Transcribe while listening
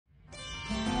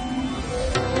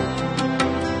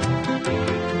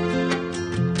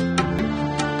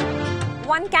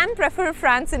can prefer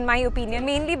France in my opinion,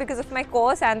 mainly because of my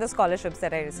course and the scholarships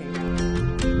that I received.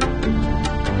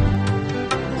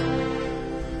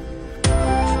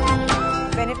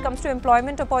 When it comes to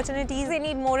employment opportunities, they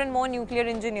need more and more nuclear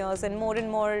engineers and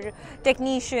more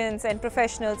technicians and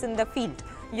professionals in the field.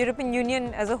 European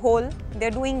Union as a whole,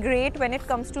 they're doing great when it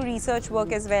comes to research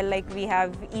work as well, like we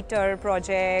have ITER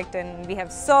project and we have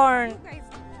CERN.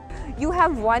 You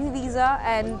have one visa,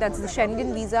 and that's the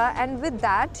Schengen visa, and with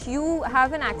that you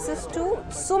have an access to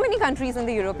so many countries in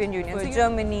the European Union. So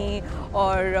Germany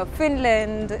or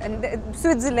Finland and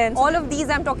Switzerland, all of these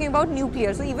I'm talking about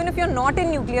nuclear. So even if you're not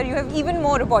in nuclear, you have even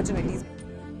more opportunities.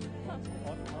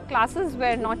 Classes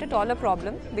were not at all a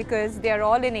problem because they are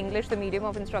all in English, the medium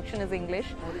of instruction is English.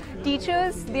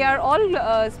 Teachers, they are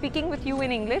all speaking with you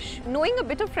in English. Knowing a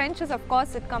bit of French is, of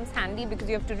course, it comes handy because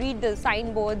you have to read the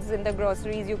signboards in the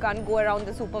groceries, you can't go around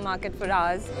the supermarket for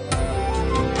hours.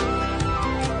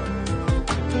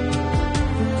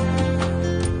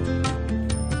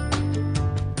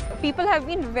 People have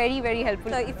been very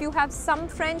helpful. If you have some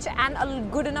French and a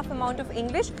good enough amount of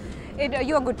English,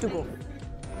 you are good to go.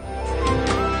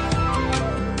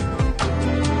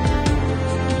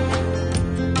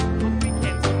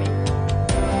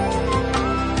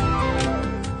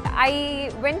 I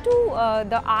went to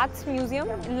the Arts Museum,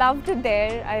 loved it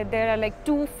there. There are like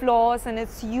 2 floors and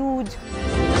it's huge.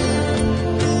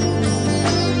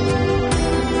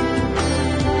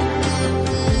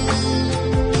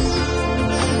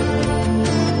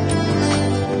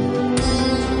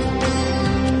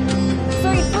 So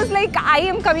it was like I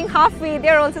am coming halfway, they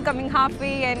are also coming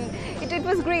halfway, and it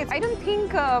was great. I don't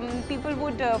think people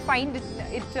would find it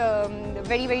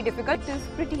very difficult. It's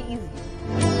pretty easy.